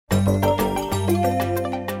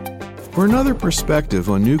For another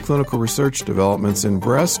perspective on new clinical research developments in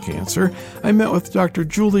breast cancer, I met with Dr.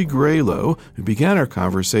 Julie Graylow, who began our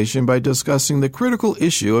conversation by discussing the critical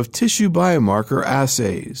issue of tissue biomarker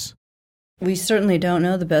assays. We certainly don't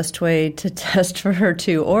know the best way to test for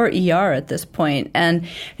HER2 or ER at this point, and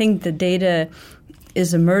I think the data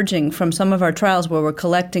is emerging from some of our trials where we're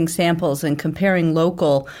collecting samples and comparing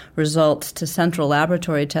local results to central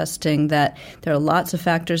laboratory testing that there are lots of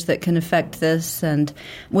factors that can affect this. And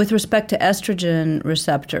with respect to estrogen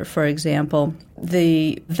receptor, for example,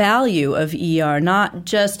 the value of ER, not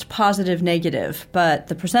just positive, negative, but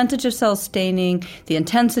the percentage of cell staining, the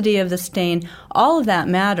intensity of the stain, all of that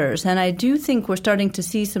matters. And I do think we're starting to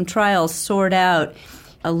see some trials sort out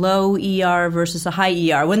a low ER versus a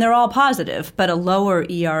high ER, when they're all positive, but a lower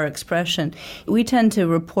ER expression. We tend to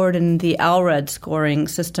report in the ALRED scoring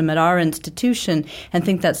system at our institution and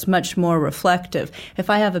think that's much more reflective.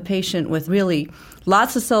 If I have a patient with really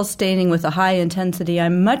lots of cell staining with a high intensity,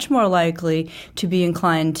 I'm much more likely to be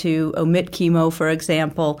inclined to omit chemo, for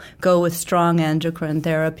example, go with strong endocrine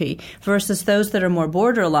therapy, versus those that are more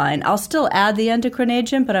borderline. I'll still add the endocrine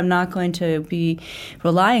agent, but I'm not going to be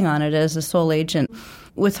relying on it as a sole agent.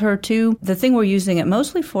 With HER2, the thing we're using it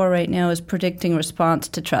mostly for right now is predicting response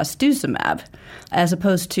to trastuzumab, as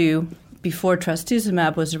opposed to before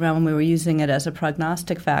trastuzumab was around when we were using it as a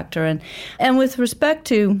prognostic factor. And with respect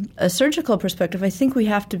to a surgical perspective, I think we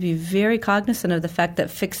have to be very cognizant of the fact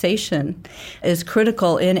that fixation is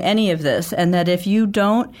critical in any of this, and that if you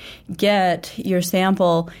don't get your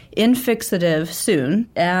sample in fixative soon,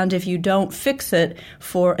 and if you don't fix it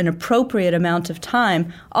for an appropriate amount of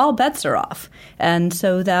time, all bets are off. And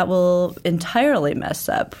so that will entirely mess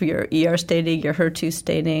up your ER staining, your HER2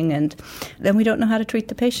 staining, and then we don't know how to treat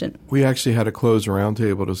the patient. We actually had a closed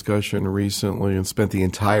roundtable discussion recently and spent the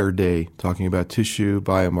entire day talking about tissue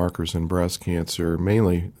biomarkers in breast cancer,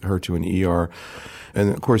 mainly HER2 and ER. And,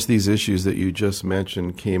 of course, these issues that you just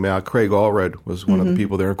mentioned came out. Craig Allred was one of the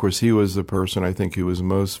people there. Of course, he was the person, I think, who was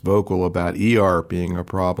most vocal about ER being a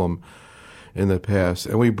problem in the past.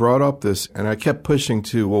 And we brought up this, and I kept pushing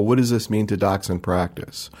to, well, what does this mean to docs in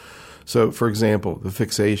practice? So, for example, the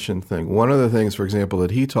fixation thing. One of the things, for example,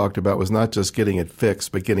 that he talked about was not just getting it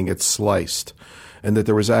fixed, but getting it sliced. And that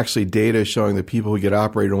there was actually data showing that people who get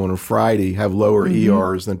operated on Friday have lower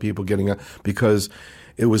ERs than people getting because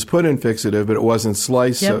it was put in fixative, but it wasn't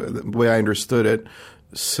sliced, so the way I understood it.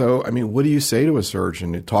 So, I mean, what do you say to a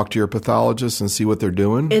surgeon? Talk to your pathologist and see what they're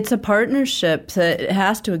doing? It's a partnership that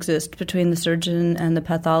has to exist between the surgeon and the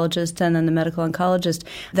pathologist and then the medical oncologist.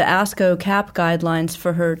 The ASCO CAP guidelines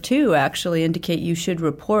for HER2 actually indicate you should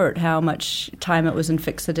report how much time it was in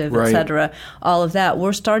fixative, et cetera, all of that.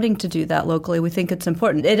 We're starting to do that locally. We think it's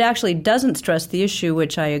important. It actually doesn't stress the issue,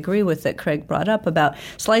 which I agree with, that Craig brought up about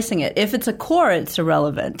slicing it. If it's a core, it's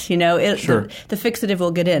irrelevant. You know, the fixative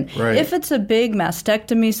will get in. If it's a big mastectomy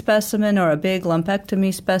specimen or a big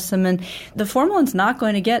lumpectomy specimen, the formalin's not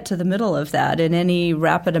going to get to the middle of that in any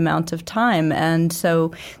rapid amount of time. And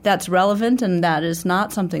so that's relevant, and that is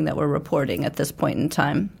not something that we're reporting at this point in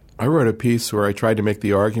time. I wrote a piece where I tried to make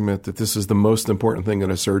the argument that this is the most important thing that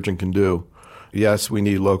a surgeon can do. Yes, we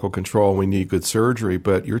need local control, we need good surgery,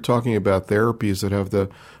 but you're talking about therapies that have the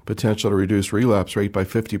potential to reduce relapse rate by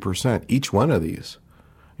 50%. Each one of these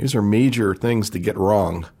are major things to get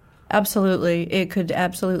wrong. Absolutely. It could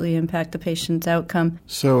absolutely impact the patient's outcome.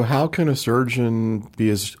 So how can a surgeon be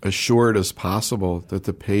as assured as possible that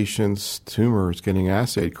the patient's tumor is getting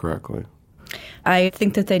assayed correctly? I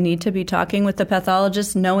think that they need to be talking with the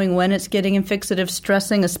pathologist, knowing when it's getting in fixative,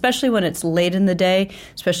 stressing, especially when it's late in the day,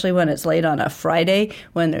 especially when it's late on a Friday,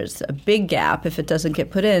 when there's a big gap if it doesn't get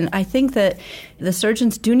put in. I think that the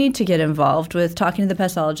surgeons do need to get involved with talking to the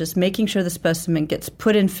pathologist, making sure the specimen gets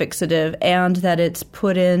put in fixative and that it's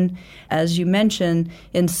put in, as you mentioned,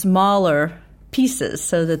 in smaller pieces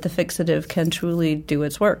so that the fixative can truly do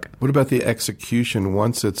its work. What about the execution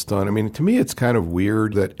once it's done? I mean, to me, it's kind of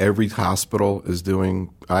weird that every hospital is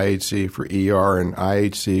doing IHC for ER and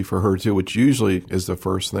IHC for HER2, which usually is the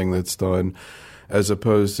first thing that's done, as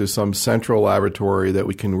opposed to some central laboratory that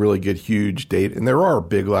we can really get huge data. And there are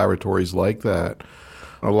big laboratories like that.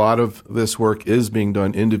 A lot of this work is being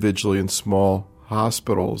done individually in small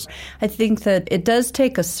hospitals. I think that it does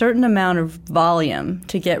take a certain amount of volume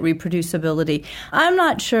to get reproducibility. I'm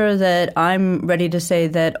not sure that I'm ready to say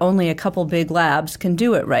that only a couple big labs can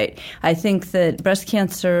do it right. I think that breast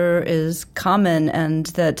cancer is common and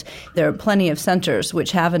that there are plenty of centers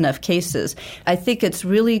which have enough cases. I think it's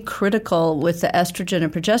really critical with the estrogen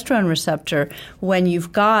and progesterone receptor when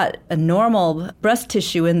you've got a normal breast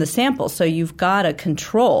tissue in the sample, so you've got a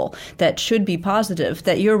control that should be positive,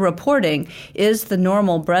 that you're reporting is is the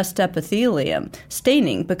normal breast epithelium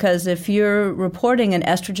staining? Because if you're reporting an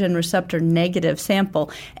estrogen receptor negative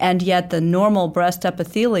sample and yet the normal breast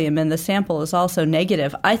epithelium in the sample is also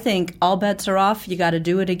negative, I think all bets are off. You got to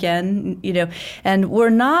do it again, and we're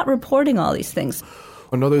not reporting all these things.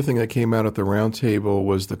 Another thing that came out at the roundtable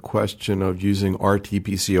was the question of using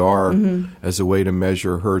RT-PCR as a way to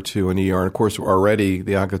measure HER2 and ER. And of course, already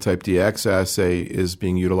the Oncotype DX assay is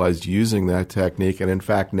being utilized using that technique. And in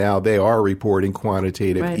fact, now they are reporting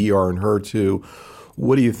quantitative ER and HER2.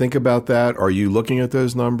 What do you think about that? Are you looking at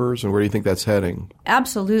those numbers, and where do you think that's heading?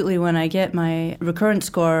 Absolutely. When I get my recurrence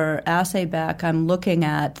score assay back, I'm looking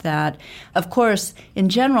at that. Of course, in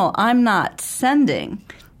general, I'm not sending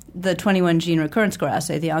the 21-gene recurrence score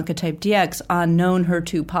assay, the Oncotype DX, on known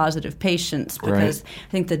HER2-positive patients because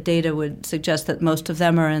I think the data would suggest that most of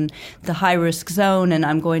them are in the high-risk zone, and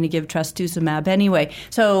I'm going to give trastuzumab anyway.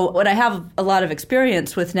 So what I have a lot of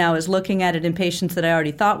experience with now is looking at it in patients that I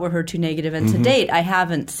already thought were HER2 negative, and to date I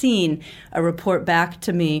haven't seen a report back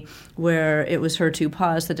to me where it was HER2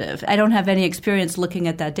 positive. I don't have any experience looking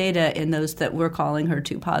at that data in those that we're calling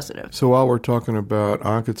HER2 positive. So while we're talking about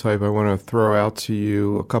Oncotype, I want to throw out to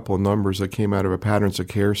you a couple of numbers that came out of a Patterns of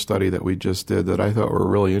Care study that we just did that I thought were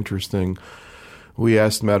really interesting. We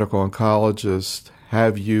asked medical oncologists,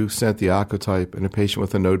 have you sent the Oncotype in a patient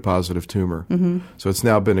with a node-positive tumor? So it's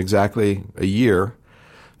now been exactly a year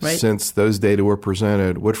since those data were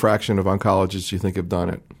presented. What fraction of oncologists do you think have done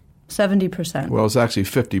it? 70%. Well, it's actually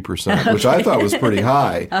 50%, which I thought was pretty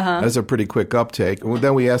high. That's a pretty quick uptake. Well,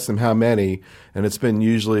 then we asked them how many, and it's been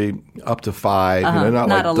usually up to 5, not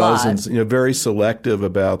like dozens. Very selective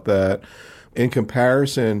about that. In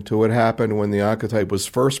comparison to what happened when the Oncotype was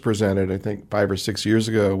first presented, I think 5 or 6 years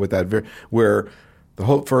ago, with that where the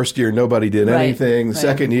whole first year nobody did anything, the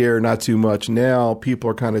second year not too much. Now people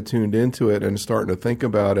are kind of tuned into it and starting to think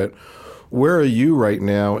about it. Where are you right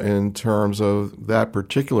now in terms of that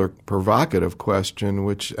particular provocative question,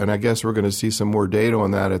 and I guess we're going to see some more data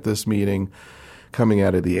on that at this meeting coming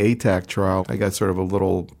out of the ATAC trial. I got sort of a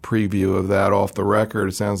little preview of that off the record.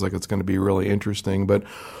 It sounds like it's going to be really interesting. But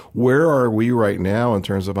where are we right now in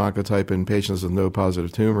terms of Oncotype in patients with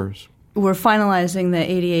node-positive tumors? We're finalizing the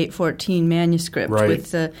 8814 manuscript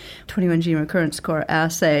with the 21-gene recurrence score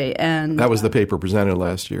assay. And that was the paper presented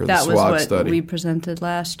last year, the SWOG study. That was what we presented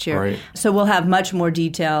last year. So we'll have much more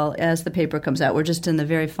detail as the paper comes out. We're just in the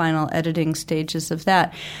very final editing stages of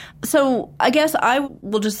that. So I guess I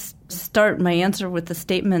will just start my answer with the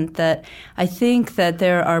statement that I think that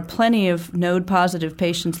there are plenty of node-positive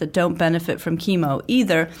patients that don't benefit from chemo,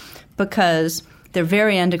 either because they're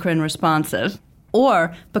very endocrine responsive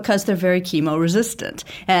or because they're very chemo resistant.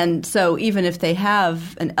 And so even if they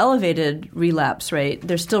have an elevated relapse rate,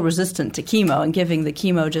 they're still resistant to chemo, and giving the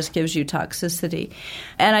chemo just gives you toxicity.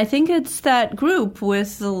 And I think it's that group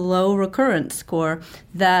with the low recurrence score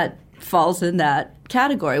that falls in that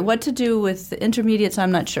category. What to do with the intermediates,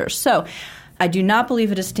 I'm not sure. So I do not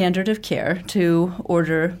believe it is standard of care to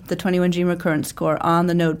order the 21-gene recurrence score on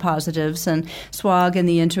the node positives, and SWOG and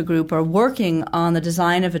the intergroup are working on the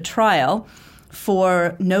design of a trial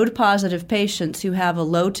for node-positive patients who have a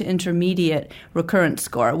low to intermediate recurrence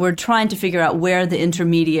score. We're trying to figure out where the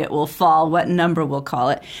intermediate will fall, what number we'll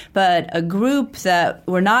call it. But a group that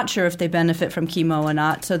we're not sure if they benefit from chemo or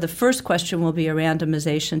not. So the first question will be a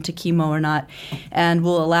randomization to chemo or not, and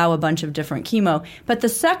we'll allow a bunch of different chemo. But the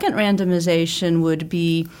second randomization would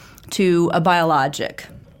be to a biologic.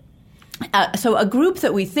 So a group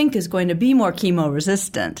that we think is going to be more chemo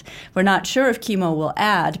resistant, we're not sure if chemo will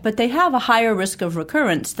add, but they have a higher risk of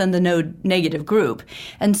recurrence than the node negative group.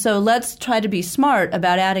 And so let's try to be smart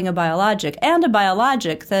about adding a biologic, and a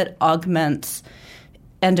biologic that augments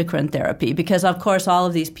endocrine therapy, because of course all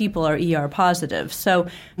of these people are ER positive. So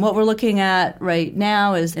what we're looking at right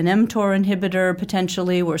now is an mTOR inhibitor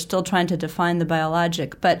potentially. We're still trying to define the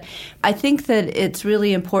biologic, but I think that it's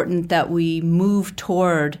really important that we move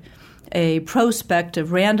toward a prospective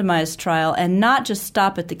randomized trial and not just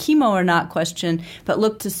stop at the chemo or not question, but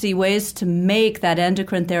look to see ways to make that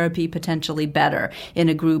endocrine therapy potentially better in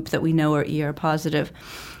a group that we know are ER positive.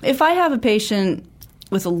 If I have a patient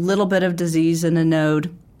with a little bit of disease in a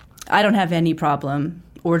node, I don't have any problem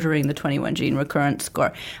ordering the 21-gene recurrence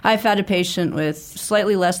score. I've had a patient with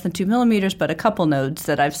slightly less than 2 millimeters, but a couple nodes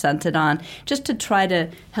that I've sent it on just to try to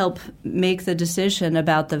help make the decision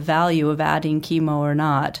about the value of adding chemo or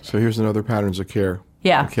not. So here's another Patterns of Care.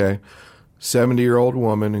 Yeah. Okay. 70-year-old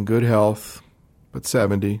woman in good health, but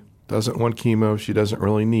 70, doesn't want chemo. She doesn't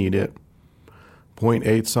really need it.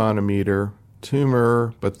 0.8 centimeter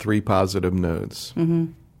tumor, but 3 positive nodes.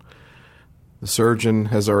 Mm-hmm. The surgeon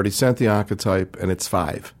has already sent the Oncotype, and it's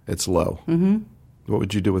 5. It's low. Mm-hmm. What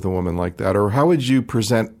would you do with a woman like that? Or how would you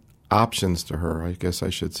present options to her, I guess I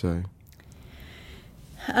should say?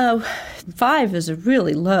 5 is a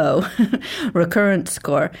really low recurrence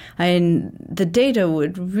score. The data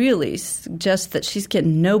would really suggest that she's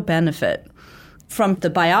getting no benefit from the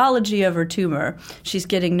biology of her tumor. She's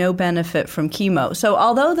getting no benefit from chemo. So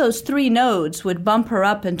although those 3 nodes would bump her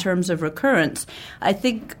up in terms of recurrence, I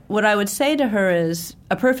think what I would say to her is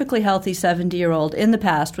a perfectly healthy 70-year-old in the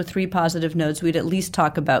past with 3 positive nodes, we'd at least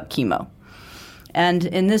talk about chemo. And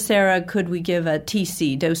in this era, could we give a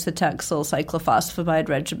TC, docetaxel cyclophosphamide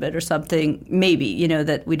regimen or something? Maybe,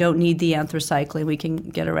 that we don't need the anthracycline. We can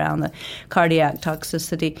get around the cardiac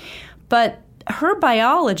toxicity. But her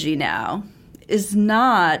biology now is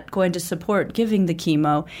not going to support giving the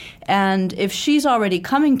chemo. And if she's already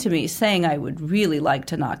coming to me saying, I would really like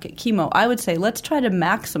to not get chemo, I would say, let's try to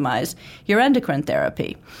maximize your endocrine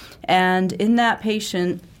therapy. And in that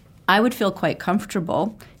patient, I would feel quite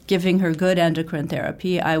comfortable giving her good endocrine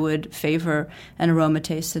therapy. I would favor an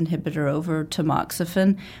aromatase inhibitor over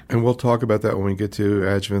tamoxifen. And we'll talk about that when we get to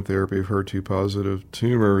adjuvant therapy of HER2-positive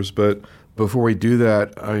tumors. But before we do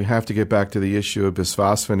that, I have to get back to the issue of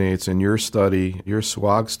bisphosphonates in your study, your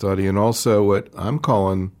SWOG study, and also what I'm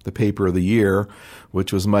calling the paper of the year,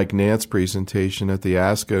 which was Mike Nance's presentation at the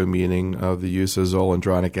ASCO meeting of the use of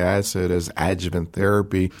zoledronic acid as adjuvant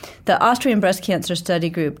therapy. The Austrian Breast Cancer Study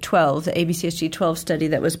Group 12, the ABCSG 12 study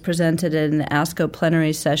that was presented in the ASCO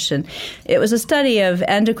plenary session, it was a study of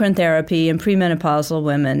endocrine therapy in premenopausal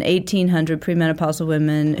women, 1,800 premenopausal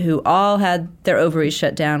women who all had their ovaries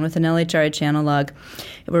shut down with an LHRH analog,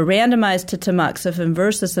 were randomized to tamoxifen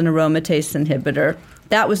versus an aromatase inhibitor.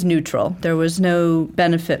 That was neutral. There was no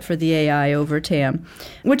benefit for the AI over TAM,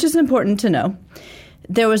 which is important to know.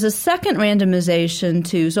 There was a second randomization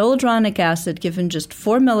to zoledronic acid given just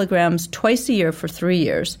 4 milligrams twice a year for 3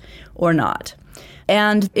 years or not.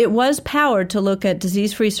 And it was powered to look at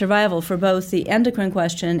disease-free survival for both the endocrine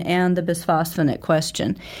question and the bisphosphonate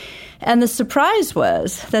question. And the surprise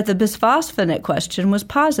was that the bisphosphonate question was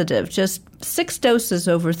positive. Just 6 doses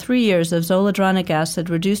over 3 years of zoledronic acid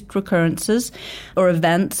reduced recurrences or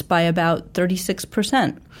events by about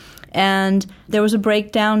 36%. And there was a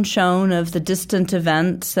breakdown shown of the distant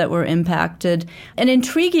events that were impacted. And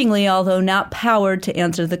intriguingly, although not powered to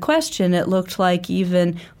answer the question, it looked like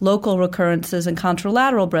even local recurrences and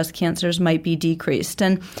contralateral breast cancers might be decreased.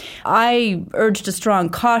 And I urged a strong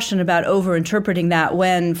caution about overinterpreting that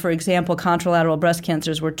when, for example, contralateral breast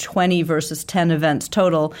cancers were 20 versus 10 events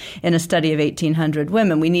total in a study of 1,800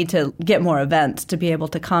 women. We need to get more events to be able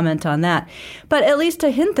to comment on that. But at least a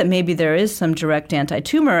hint that maybe there is some direct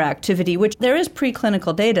anti-tumor activity, which there is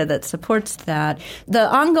preclinical data that supports that. The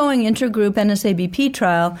ongoing intergroup NSABP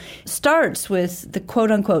trial starts with the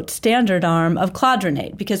quote-unquote standard arm of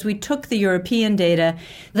clodronate because we took the European data.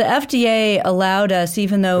 The FDA allowed us,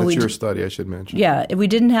 even though That's your study, I should mention. Yeah, we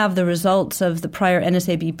didn't have the results of the prior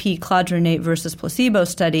NSABP clodronate versus placebo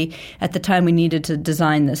study at the time we needed to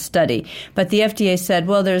design this study. But the FDA said,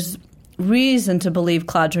 well, there's reason to believe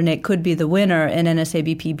clodronate could be the winner in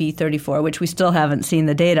NSABP B34, which we still haven't seen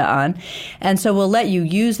the data on. And so we'll let you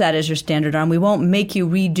use that as your standard arm. We won't make you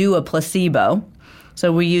redo a placebo.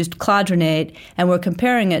 So we used clodronate, and we're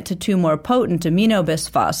comparing it to 2 more potent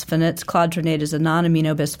aminobisphosphonate. Clodronate is a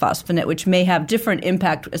non-aminobisphosphonate, which may have different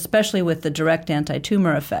impact, especially with the direct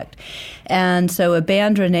anti-tumor effect. And so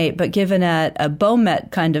abandronate, but given at a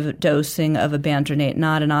BOMET kind of dosing of abandronate,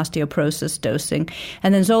 not an osteoporosis dosing.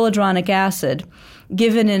 And then zoledronic acid,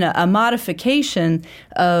 given in a modification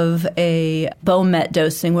of a BOMET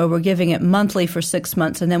dosing where we're giving it monthly for 6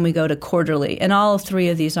 months and then we go to quarterly. And all 3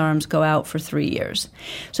 of these arms go out for 3 years.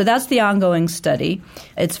 So that's the ongoing study.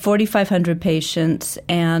 It's 4,500 patients,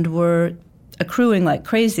 and we're accruing like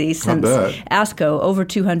crazy since ASCO, over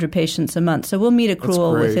 200 patients a month. So we'll meet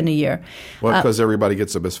accrual within a year. Well, because everybody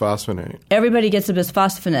gets a bisphosphonate. Everybody gets a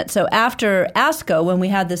bisphosphonate. So after ASCO, when we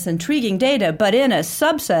had this intriguing data, but in a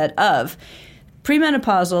subset of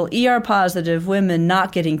premenopausal, ER-positive women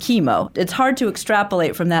not getting chemo. It's hard to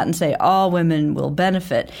extrapolate from that and say all women will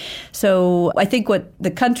benefit. So I think what the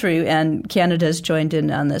country, and Canada has joined in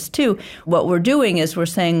on this too, what we're doing is we're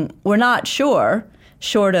saying we're not sure,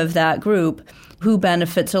 short of that group, who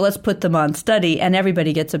benefits, so let's put them on study, and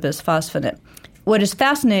everybody gets a bisphosphonate. What is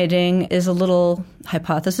fascinating is a little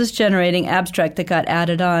hypothesis-generating abstract that got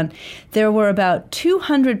added on. There were about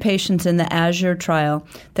 200 patients in the AZURE trial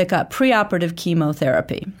that got preoperative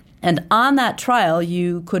chemotherapy. And on that trial,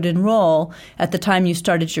 you could enroll at the time you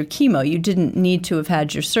started your chemo. You didn't need to have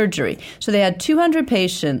had your surgery. So they had 200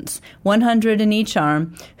 patients, 100 in each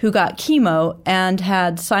arm, who got chemo and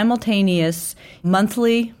had simultaneous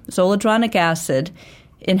monthly zoledronic acid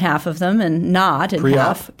in half of them and not in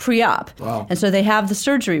half pre-op. Wow. And so they have the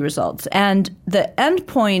surgery results. And the end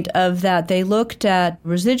point of that, they looked at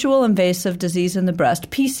residual invasive disease in the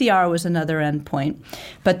breast. PCR was another end point.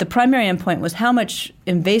 But the primary endpoint was how much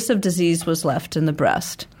invasive disease was left in the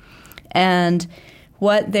breast. And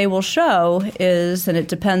what they will show is, and it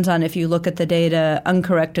depends on if you look at the data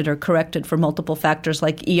uncorrected or corrected for multiple factors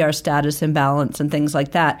like ER status imbalance and things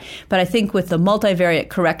like that. But I think with the multivariate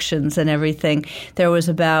corrections and everything, there was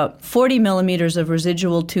about 40 millimeters of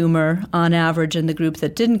residual tumor on average in the group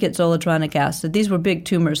that didn't get zoledronic acid. These were big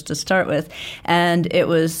tumors to start with. And it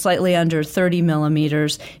was slightly under 30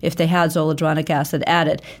 millimeters if they had zoledronic acid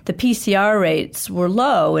added. The PCR rates were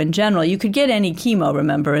low in general. You could get any chemo,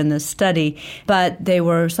 remember, in this study, but they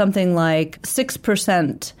were something like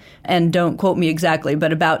 6%, and don't quote me exactly,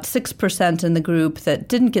 but about 6% in the group that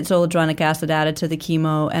didn't get zoledronic acid added to the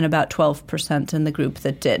chemo and about 12% in the group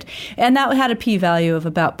that did. And that had a p-value of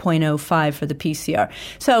about 0.05 for the PCR.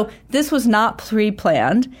 So this was not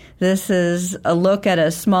pre-planned. This is a look at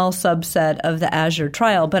a small subset of the Azure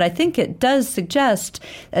trial, but I think it does suggest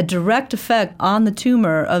a direct effect on the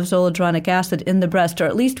tumor of zoledronic acid in the breast, or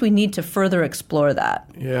at least we need to further explore that.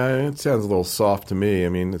 Yeah, it sounds a little soft to me. I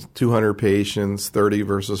mean, it's 200 patients, 30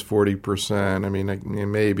 versus 40%. I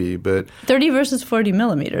mean, maybe, but 30 versus 40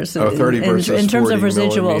 millimeters. 30 versus in terms 40 of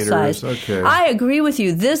residual millimeters. size. Okay. I agree with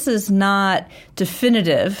you. This is not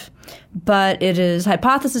definitive, but it is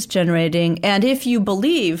hypothesis generating. And if you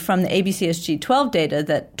believe from the ABCSG12 data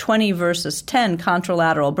that 20 versus 10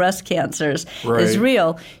 contralateral breast cancers is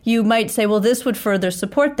real, you might say, well, this would further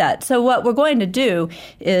support that. So what we're going to do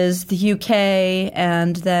is the UK,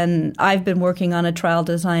 and then I've been working on a trial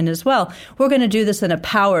design as well. We're going to do this in a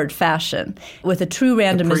powered fashion with a true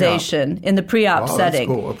randomization in the pre-op setting.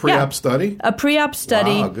 That's cool. A pre-op study? A pre-op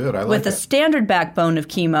study with a standard backbone of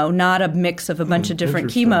chemo, not a mix of a bunch of different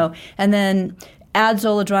chemo. And then add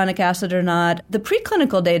zoledronic acid or not. The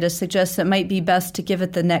preclinical data suggests it might be best to give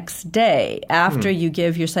it the next day after you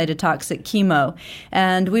give your cytotoxic chemo.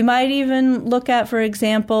 And we might even look at, for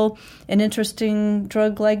example, an interesting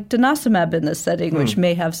drug like denosumab in this setting, which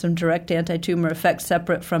may have some direct anti-tumor effects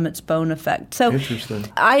separate from its bone effect. So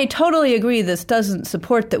I totally agree this doesn't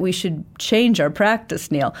support that we should change our practice,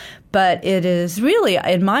 Neil. But it is really,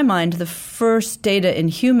 in my mind, the first data in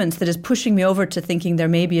humans that is pushing me over to thinking there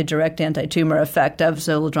may be a direct anti-tumor effect of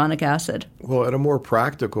zoledronic acid. Well, at a more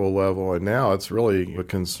practical level, and now it's really a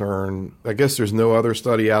concern. I guess there's no other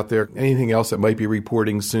study out there. Anything else that might be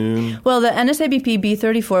reporting soon? Well, the NSABP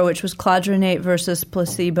B34, which was cladronate versus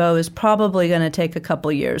placebo, is probably going to take a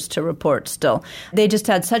couple years to report still. They just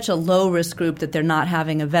had such a low-risk group that they're not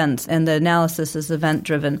having events, and the analysis is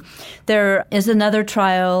event-driven. There is another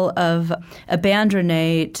trial of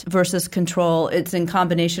abandronate versus control. It's in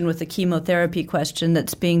combination with the chemotherapy question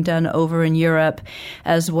that's being done over in Europe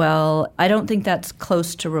as well. I don't think that's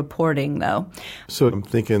close to reporting, though. So I'm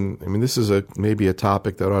thinking, this is maybe a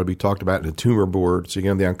topic that ought to be talked about in a tumor board. So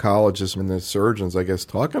again, the oncologists and the surgeons, I guess,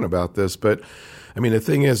 talking about this. But the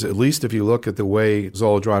thing is, at least if you look at the way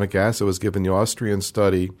zoledronic acid was given, the Austrian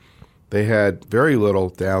study, they had very little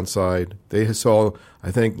downside. They saw,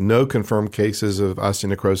 I think, no confirmed cases of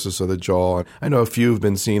osteonecrosis of the jaw. I know a few have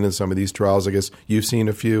been seen in some of these trials. I guess you've seen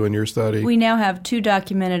a few in your study. We now have 2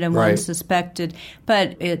 documented and 1 suspected,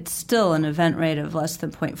 but it's still an event rate of less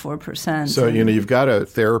than 0.4%. So, you've got a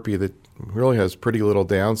therapy that really has pretty little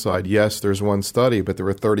downside. Yes, there's 1 study, but there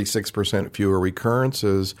were 36% fewer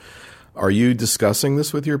recurrences. Are you discussing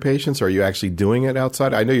this with your patients? Are you actually doing it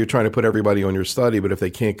outside? I know you're trying to put everybody on your study, but if they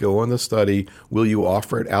can't go on the study, will you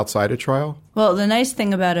offer it outside a trial? Well, the nice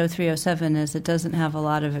thing about 0307 is it doesn't have a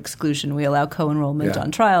lot of exclusion. We allow co-enrollment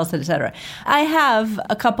on trials, et cetera. I have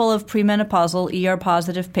a couple of premenopausal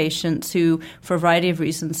ER-positive patients who, for a variety of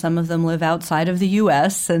reasons, some of them live outside of the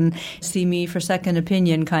U.S. and see me for second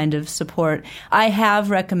opinion kind of support. I have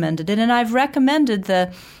recommended it, and I've recommended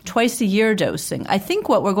the twice-a-year dosing. I think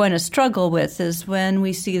what we're going to struggle with is when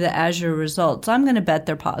we see the Azure results. I'm going to bet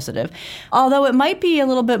they're positive, although it might be a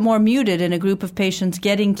little bit more muted in a group of patients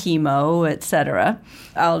getting chemo, et cetera.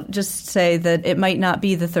 I'll just say that it might not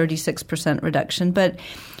be the 36% reduction, but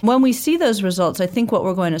when we see those results, I think what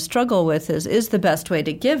we're going to struggle with is the best way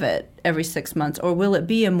to give it every 6 months, or will it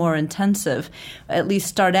be a more intensive, at least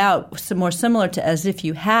start out more similar to as if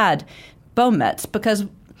you had bone mets? Because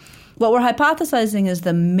What we're hypothesizing is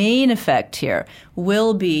the main effect here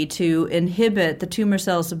will be to inhibit the tumor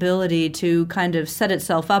cell's ability to kind of set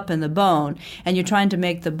itself up in the bone, and you're trying to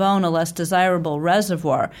make the bone a less desirable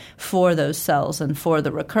reservoir for those cells and for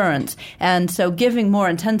the recurrence. And so giving more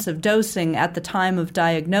intensive dosing at the time of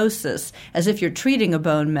diagnosis, as if you're treating a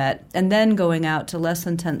bone met, and then going out to less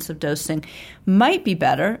intensive dosing might be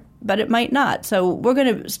better, but it might not. So we're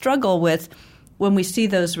going to struggle with, when we see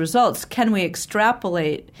those results, can we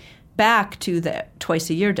extrapolate back to the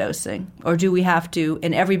twice-a-year dosing? Or do we have to,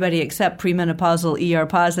 in everybody except premenopausal ER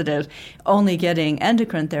positive, only getting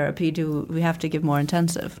endocrine therapy, do we have to give more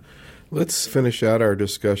intensive? Let's finish out our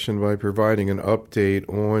discussion by providing an update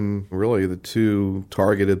on really the two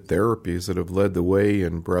targeted therapies that have led the way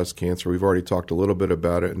in breast cancer. We've already talked a little bit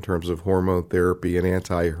about it in terms of hormone therapy and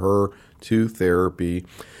anti-HER2 therapy.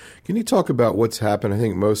 Can you talk about what's happened? I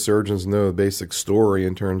think most surgeons know the basic story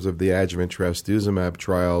in terms of the adjuvant trastuzumab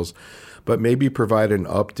trials, but maybe provide an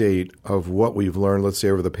update of what we've learned, let's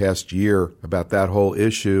say, over the past year about that whole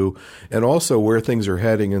issue, and also where things are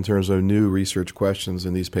heading in terms of new research questions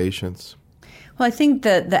in these patients. Well, I think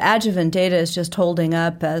that the adjuvant data is just holding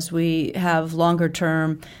up as we have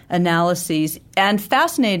longer-term analyses, and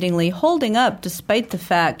fascinatingly holding up despite the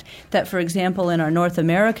fact that, for example, in our North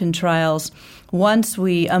American trials, once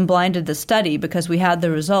we unblinded the study because we had the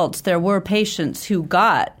results, there were patients who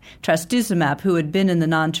got trastuzumab who had been in the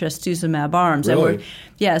non-trastuzumab arms. Really?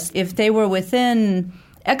 Yes, if they were within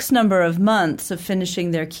X number of months of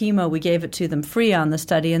finishing their chemo, we gave it to them free on the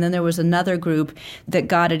study. And then there was another group that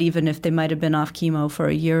got it even if they might have been off chemo for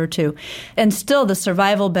a year or two. And still the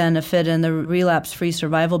survival benefit and the relapse-free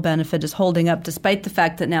survival benefit is holding up despite the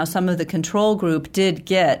fact that now some of the control group did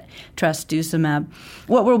get trastuzumab.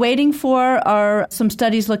 What we're waiting for are some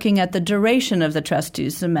studies looking at the duration of the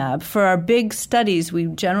trastuzumab. For our big studies, we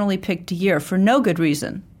generally picked a year for no good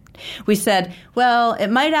reason. We said, well,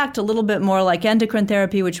 it might act a little bit more like endocrine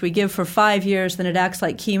therapy, which we give for 5 years, than it acts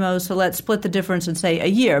like chemo, so let's split the difference and say a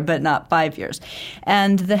year, but not 5 years.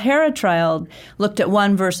 And the HERA trial looked at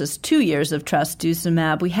 1 versus 2 years of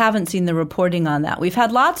trastuzumab. We haven't seen the reporting on that. We've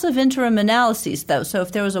had lots of interim analyses, though, so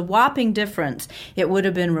if there was a whopping difference, it would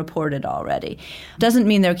have been reported already. Doesn't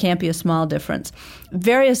mean there can't be a small difference.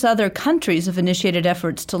 Various other countries have initiated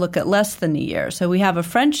efforts to look at less than a year. So we have a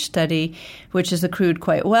French study, which has accrued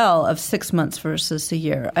quite well, of 6 months versus a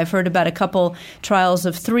year. I've heard about a couple trials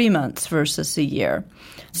of 3 months versus a year.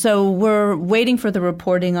 So we're waiting for the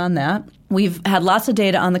reporting on that. We've had lots of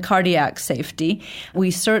data on the cardiac safety.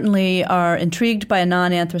 We certainly are intrigued by a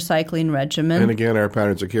non-anthracycline regimen. And again, our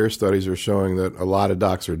patterns of care studies are showing that a lot of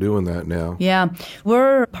docs are doing that now. Yeah.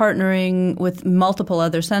 We're partnering with multiple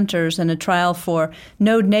other centers in a trial for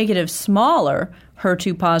node-negative smaller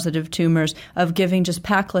HER2-positive tumors of giving just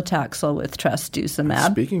paclitaxel with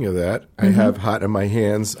trastuzumab. Speaking of that, I have hot in my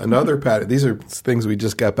hands another pattern. These are things we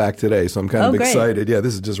just got back today, so I'm kind of excited. Yeah,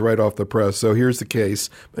 this is just right off the press. So here's the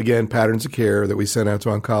case. Again, patterns of care that we sent out to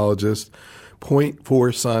oncologists.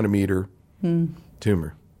 0.4 centimeter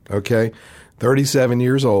tumor. Okay? 37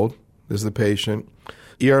 years old is the patient.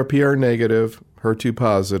 ER/PR negative, HER2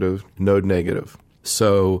 positive, node negative.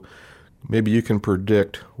 So maybe you can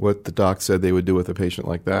predict what the doc said they would do with a patient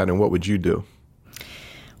like that, and what would you do?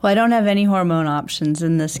 Well, I don't have any hormone options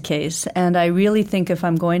in this case, and I really think if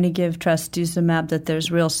I'm going to give trastuzumab that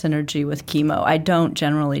there's real synergy with chemo. I don't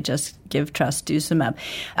generally just give trastuzumab.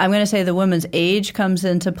 I'm going to say the woman's age comes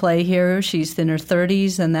into play here. She's in her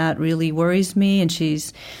 30s, and that really worries me, and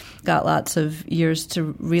she's got lots of years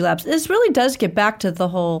to relapse. This really does get back to the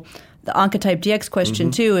Oncotype DX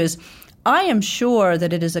question, too, is I am sure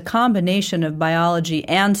that it is a combination of biology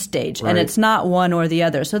and stage, and it's not one or the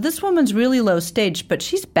other. So this woman's really low stage, but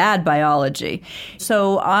she's bad biology.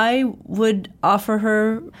 So I would offer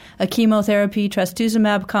her a chemotherapy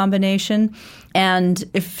trastuzumab combination, and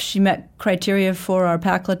if she met criteria for our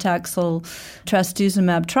paclitaxel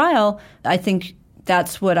trastuzumab trial, I think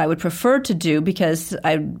that's what I would prefer to do because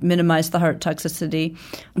I minimize the heart toxicity.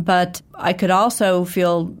 But I could also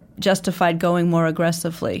feel justified going more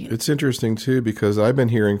aggressively. It's interesting, too, because I've been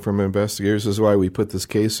hearing from investigators, this is why we put this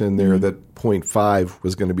case in there, that 0.5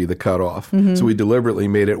 was going to be the cutoff. So we deliberately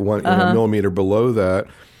made it a millimeter below that.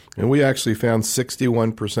 And we actually found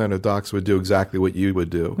 61% of docs would do exactly what you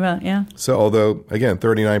would do. Right, yeah. So although, again,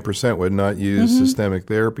 39% would not use systemic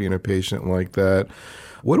therapy in a patient like that.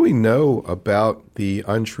 What do we know about the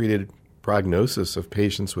untreated prognosis of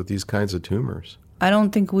patients with these kinds of tumors? I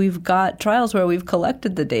don't think we've got trials where we've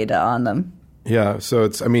collected the data on them. Yeah, so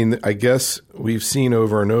I guess we've seen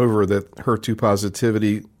over and over that HER2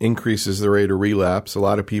 positivity increases the rate of relapse. A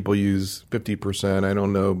lot of people use 50%, I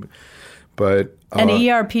don't know. But and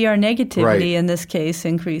ER/PR negativity right. in this case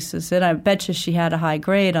increases it. I bet you she had a high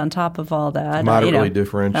grade on top of all that. Moderately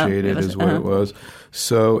differentiated is what it was.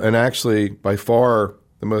 So, and actually, by far,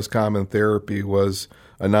 the most common therapy was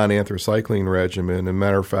a non-anthracycline regimen. As a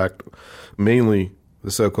matter of fact, mainly the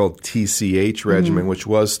so-called TCH regimen, which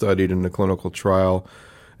was studied in the clinical trial.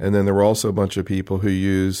 And then there were also a bunch of people who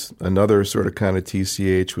use another sort of kind of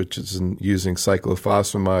TCH, which is using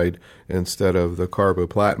cyclophosphamide instead of the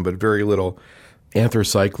carboplatin, but very little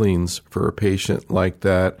anthracyclines for a patient like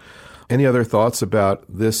that. Any other thoughts about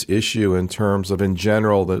this issue in terms of, in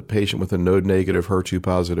general, the patient with a node-negative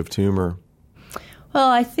HER2-positive tumor? Well,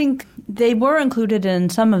 I think they were included in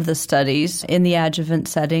some of the studies in the adjuvant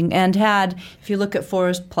setting and had, if you look at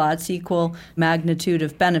forest plots, equal magnitude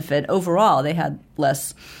of benefit. Overall, they had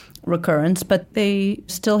less recurrence, but they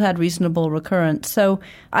still had reasonable recurrence. So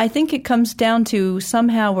I think it comes down to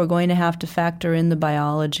somehow we're going to have to factor in the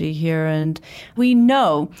biology here. And we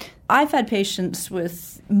know, I've had patients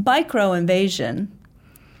with microinvasion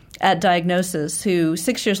at diagnosis who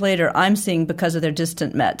 6 years later I'm seeing because of their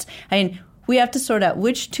distant mets. I mean, we have to sort out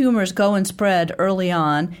which tumors go and spread early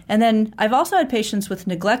on. And then I've also had patients with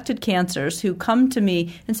neglected cancers who come to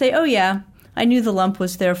me and say, oh, yeah, I knew the lump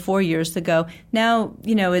was there 4 years ago. Now,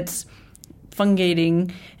 it's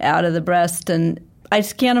fungating out of the breast, and I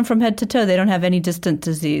scan them from head to toe. They don't have any distant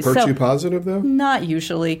disease. HER2 positive, though? Not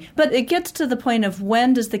usually. But it gets to the point of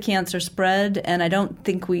when does the cancer spread, and I don't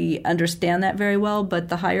think we understand that very well. But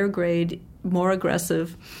the higher grade, more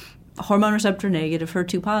aggressive, hormone receptor negative,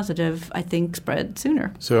 HER2 positive, I think spread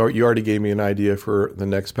sooner. So you already gave me an idea for the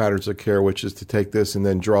next patterns of care, which is to take this and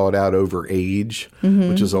then draw it out over age,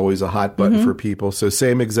 which is always a hot button for people. So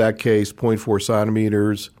same exact case, 0.4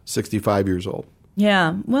 centimeters, 65 years old.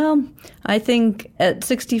 Yeah, well, I think at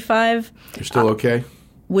 65... You're still okay?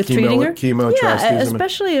 With treating her? Chemo, yeah,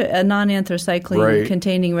 especially a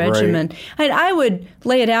non-anthracycline-containing regimen. Right. I would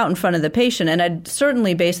lay it out in front of the patient, and I'd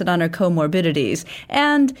certainly base it on her comorbidities.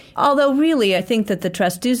 And although really I think that the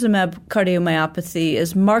trastuzumab cardiomyopathy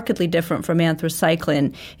is markedly different from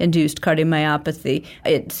anthracycline-induced cardiomyopathy,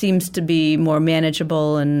 it seems to be more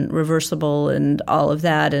manageable and reversible and all of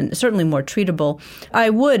that, and certainly more treatable. I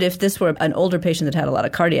would, if this were an older patient that had a lot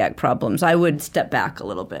of cardiac problems, I would step back a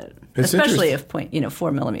little bit. It's especially if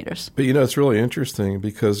 4 millimeters. But it's really interesting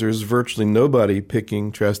because there's virtually nobody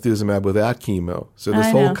picking trastuzumab without chemo. So this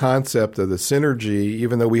whole concept of the synergy,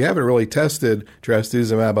 even though we haven't really tested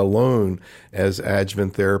trastuzumab alone as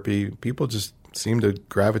adjuvant therapy, people just seem to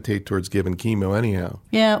gravitate towards giving chemo anyhow.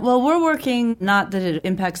 Yeah, well, we're working, not that it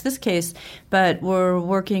impacts this case, but we're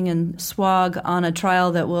working in SWOG on a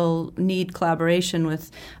trial that will need collaboration with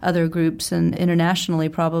other groups and internationally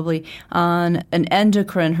probably on an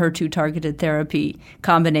endocrine HER2-targeted therapy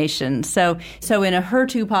combination. So in a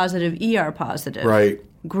HER2-positive, ER-positive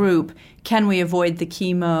group, can we avoid the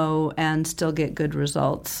chemo and still get good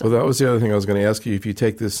results? Well, that was the other thing I was going to ask you. If you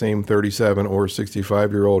take this same 37 or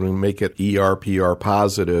 65-year-old and make it ER/PR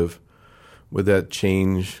positive, would that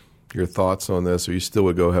change your thoughts on this, or you still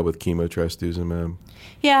would go ahead with chemotrastuzumab?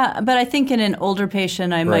 Yeah, but I think in an older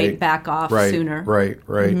patient, I might back off sooner. Right.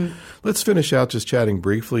 Mm-hmm. Let's finish out just chatting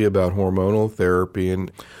briefly about hormonal therapy.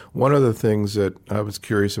 And one of the things that I was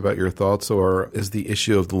curious about your thoughts is the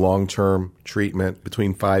issue of the long-term treatment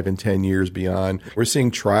between 5 and 10 years beyond. We're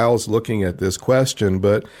seeing trials looking at this question,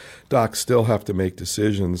 but docs still have to make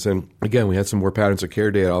decisions. And again, we had some more patterns of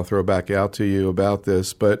care data I'll throw back out to you about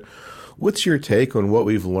this. But what's your take on what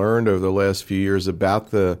we've learned over the last few years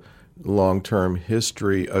about the long-term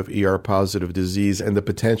history of ER-positive disease and the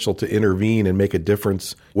potential to intervene and make a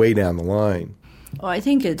difference way down the line? Well, I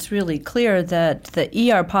think it's really clear that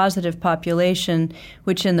the ER-positive population,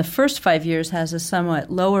 which in the first 5 years has a somewhat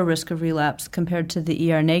lower risk of relapse compared to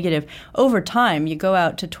the ER-negative, over time, you go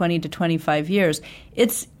out to 20 to 25 years,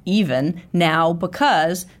 it's even now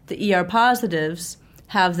because the ER-positives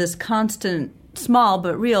have this constant small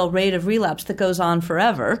but real rate of relapse that goes on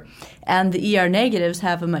forever, and the ER negatives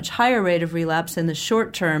have a much higher rate of relapse in the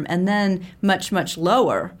short term and then much, much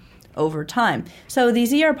lower over time. So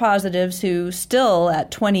these ER positives who still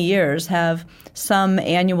at 20 years have some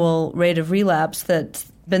annual rate of relapse that's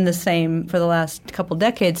been the same for the last couple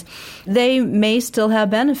decades, they may still have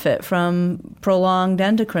benefit from prolonged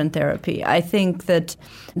endocrine therapy. I think that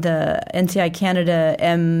the NCI Canada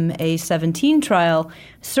MA17 trial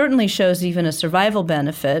certainly shows even a survival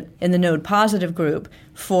benefit in the node-positive group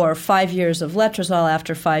for 5 years of letrozole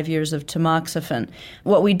after 5 years of tamoxifen.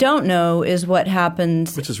 What we don't know is what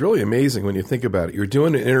happens. Which is really amazing when you think about it. You're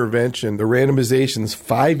doing an intervention, the randomization's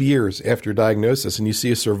 5 years after diagnosis, and you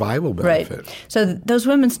see a survival benefit. Right. So those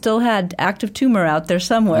women women still had active tumor out there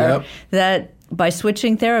somewhere that by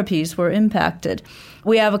switching therapies were impacted.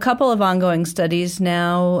 We have a couple of ongoing studies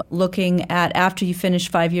now looking at after you finish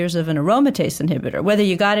 5 years of an aromatase inhibitor, whether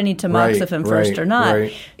you got any tamoxifen first or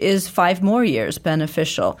not, is 5 more years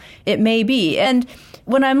beneficial? It may be. And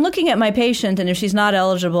when I'm looking at my patient, and if she's not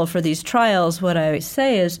eligible for these trials, what I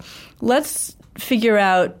say is, let's figure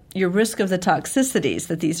out your risk of the toxicities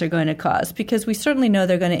that these are going to cause, because we certainly know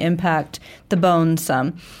they're going to impact the bone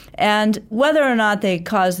some. And whether or not they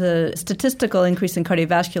cause a statistical increase in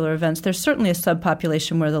cardiovascular events, there's certainly a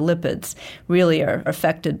subpopulation where the lipids really are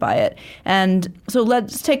affected by it. And so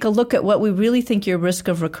let's take a look at what we really think your risk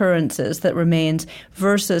of recurrence is that remains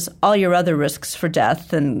versus all your other risks for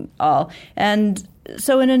death and all. And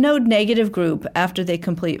so in a node-negative group, after they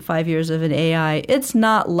complete 5 years of an AI, it's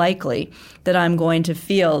not likely that I'm going to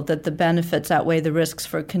feel that the benefits outweigh the risks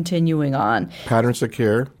for continuing on. Patterns of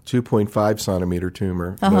care, 2.5 centimeter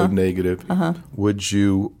tumor, node-negative. Would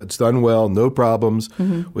you, it's done well, no problems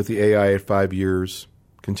with the AI at 5 years,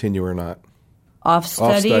 continue or not? Off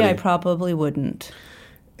study, I probably wouldn't.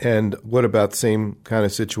 And what about same kind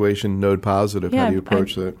of situation, node positive? How do you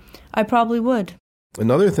approach that? I probably would.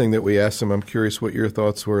 Another thing that we asked them, I'm curious what your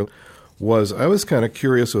thoughts were, was I was kind of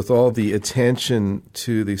curious with all the attention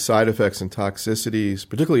to the side effects and toxicities,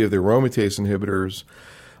 particularly of the aromatase inhibitors,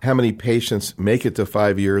 how many patients make it to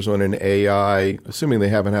 5 years on an AI, assuming they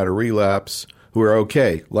haven't had a relapse, who are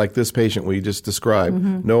okay, like this patient we just described.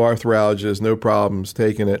 No arthralgias, no problems,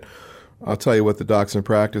 taking it. I'll tell you what the docs in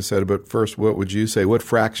practice said, but first, what would you say? What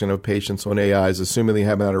fraction of patients on AIs, assuming they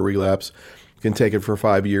haven't had a relapse, can take it for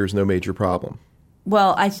 5 years, no major problem?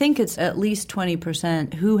 Well, I think it's at least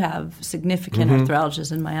 20% who have significant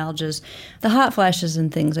arthralgias and myalgias. The hot flashes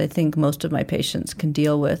and things I think most of my patients can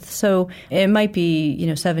deal with. So it might be,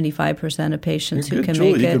 75% of patients who can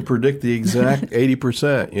make it. You can predict the exact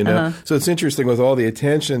 80%, So it's interesting with all the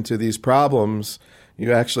attention to these problems,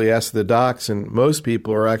 you actually ask the docs and most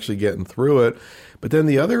people are actually getting through it. But then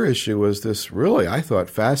the other issue was this really, I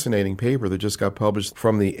thought, fascinating paper that just got published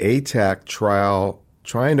from the ATAC trial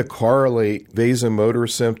trying to correlate vasomotor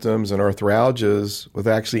symptoms and arthralgias with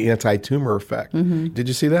actually anti-tumor effect. Did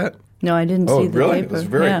you see that? No, I didn't see the really? paper. It was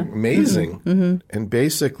very amazing. And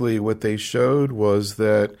basically what they showed was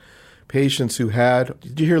that patients who had,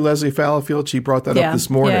 did you hear Leslie Fallowfield? She brought that up this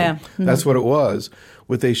morning. That's what it was.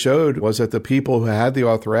 What they showed was that the people who had the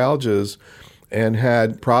arthralgias and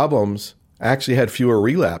had problems actually had fewer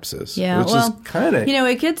relapses, which is kind of...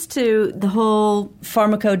 it gets to the whole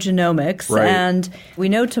pharmacogenomics, and we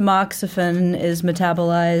know tamoxifen is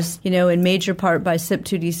metabolized, in major part by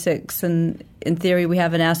CYP2D6, and in theory we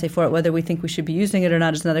have an assay for it. Whether we think we should be using it or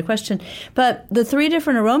not is another question. But the 3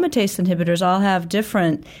 different aromatase inhibitors all have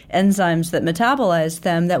different enzymes that metabolize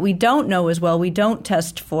them that we don't know as well, we don't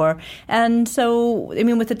test for. And so,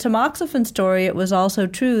 with the tamoxifen story, it was also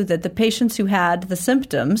true that the patients who had the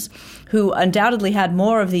symptoms, who undoubtedly had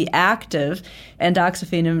more of the active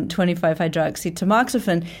endoxifen and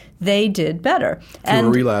 25-hydroxytamoxifen, they did better. Fewer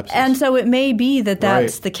relapses. And so it may be that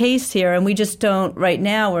that's the case here, and we just don't, right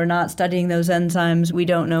now, we're not studying those enzymes. We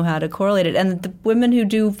don't know how to correlate it. And the women who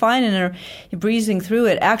do fine and are breezing through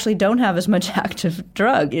it actually don't have as much active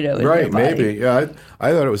drug, in their body. Maybe. Yeah,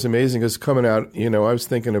 I thought it was amazing because coming out, I was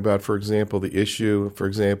thinking about, for example, the issue,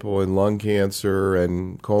 in lung cancer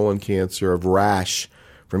and colon cancer of rash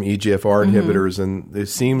from EGFR inhibitors, and it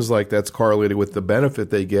seems like that's correlated with the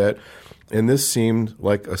benefit they get. And this seemed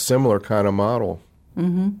like a similar kind of model.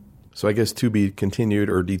 So I guess to be continued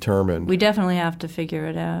or determined. We definitely have to figure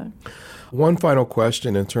it out. One final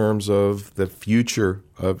question in terms of the future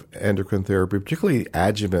of endocrine therapy, particularly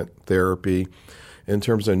adjuvant therapy, in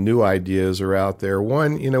terms of new ideas are out there.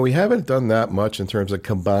 One, we haven't done that much in terms of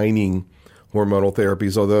combining hormonal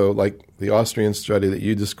therapies, although like the Austrian study that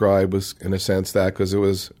you described was in a sense that because it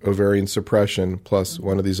was ovarian suppression plus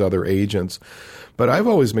one of these other agents. But I've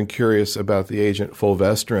always been curious about the agent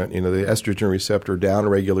fulvestrant, the estrogen receptor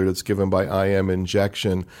downregulator that's given by IM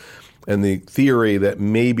injection, and the theory that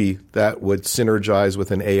maybe that would synergize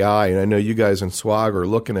with an AI. And I know you guys in SWOG are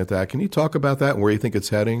looking at that. Can you talk about that and where you think it's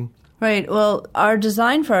heading? Right. Well, our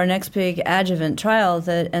design for our next big adjuvant trial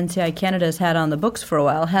that NCI Canada has had on the books for a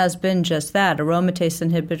while has been just that, aromatase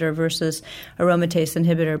inhibitor versus aromatase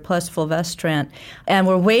inhibitor plus fulvestrant. And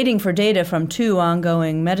we're waiting for data from 2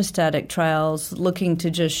 ongoing metastatic trials looking to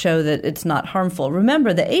just show that it's not harmful.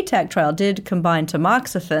 Remember, the ATAC trial did combine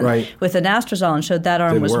tamoxifen with anastrozole and showed that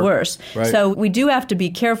arm was worse. So we do have to be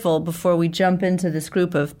careful before we jump into this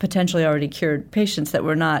group of potentially already cured patients that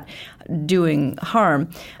we're not doing harm.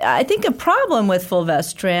 I think a problem with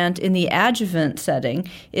fulvestrant in the adjuvant setting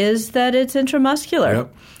is that it's intramuscular.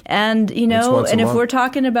 Yep. And, if we're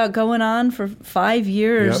talking about going on for 5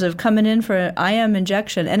 years of coming in for an IM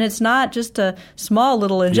injection, and it's not just a small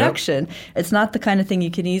little injection, it's not the kind of thing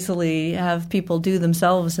you can easily have people do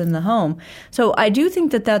themselves in the home. So I do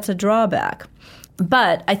think that that's a drawback.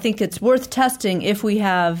 But I think it's worth testing if we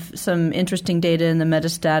have some interesting data in the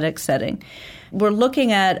metastatic setting. We're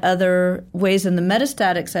looking at other ways in the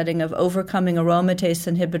metastatic setting of overcoming aromatase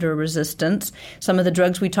inhibitor resistance. Some of the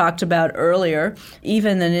drugs we talked about earlier,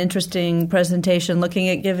 even an interesting presentation looking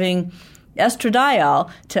at giving estradiol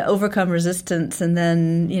to overcome resistance and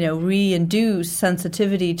then, re-induce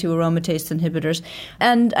sensitivity to aromatase inhibitors.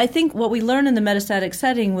 And I think what we learn in the metastatic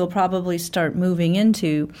setting will probably start moving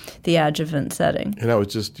into the adjuvant setting. And I was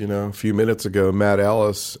just, a few minutes ago, Matt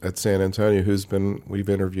Ellis at San Antonio, we've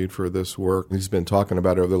interviewed for this work. He's been talking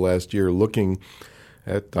about it over the last year, looking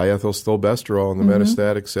at diethylstilbestrol in the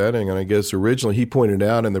metastatic setting. And I guess originally he pointed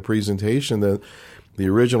out in the presentation that the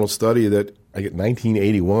original study that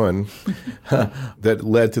 1981 that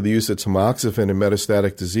led to the use of tamoxifen in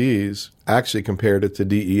metastatic disease actually compared it to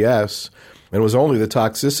DES, and it was only the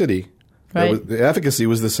toxicity. Right. The efficacy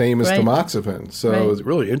was the same as tamoxifen. So it's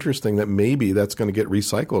really interesting that maybe that's going to get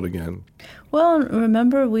recycled again. Well,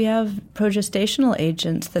 remember, we have progestational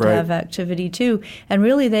agents that have activity too, and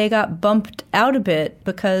really they got bumped out a bit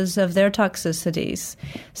because of their toxicities.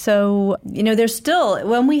 So, there's still,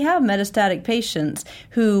 when we have metastatic patients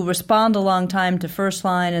who respond a long time to first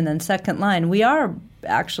line and then second line, we are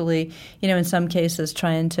actually, in some cases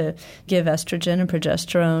trying to give estrogen and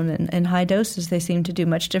progesterone in high doses. They seem to do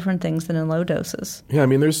much different things than in low doses. Yeah,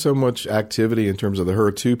 there's so much activity in terms of the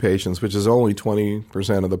HER2 patients, which is only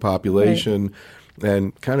 20% of the population,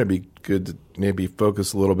 and kind of be good to maybe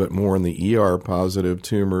focus a little bit more on the ER-positive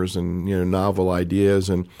tumors and, novel ideas.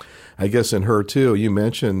 And I guess in HER2, you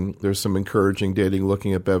mentioned there's some encouraging data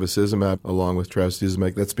looking at bevacizumab along with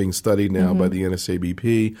trastuzumab. That's being studied now by the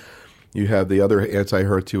NSABP. You have the other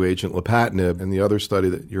anti-HER2 agent, lapatinib, and the other study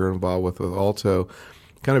that you're involved with Alto.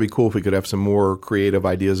 Kind of be cool if we could have some more creative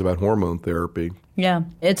ideas about hormone therapy. Yeah,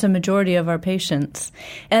 it's a majority of our patients,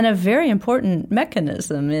 and a very important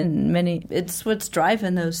mechanism in many. It's what's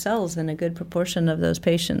driving those cells in a good proportion of those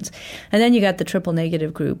patients. And then you got the triple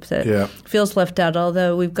negative group that feels left out,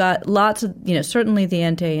 although we've got lots of, certainly the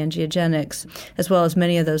anti-angiogenics, as well as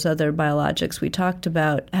many of those other biologics we talked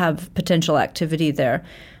about, have potential activity there.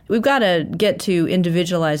 We've got to get to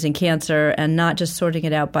individualizing cancer and not just sorting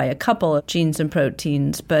it out by a couple of genes and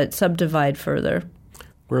proteins, but subdivide further.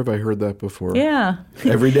 Where have I heard that before? Yeah.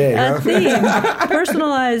 Every day, huh? A theme.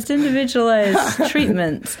 Personalized, individualized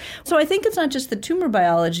treatments. So I think it's not just the tumor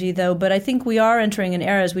biology, though, but I think we are entering an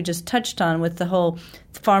era, as we just touched on, with the whole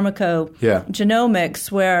pharmacogenomics,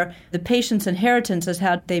 where the patient's inheritance as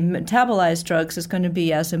how they metabolize drugs is going to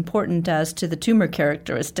be as important as to the tumor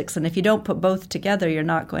characteristics. And if you don't put both together, you're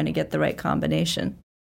not going to get the right combination.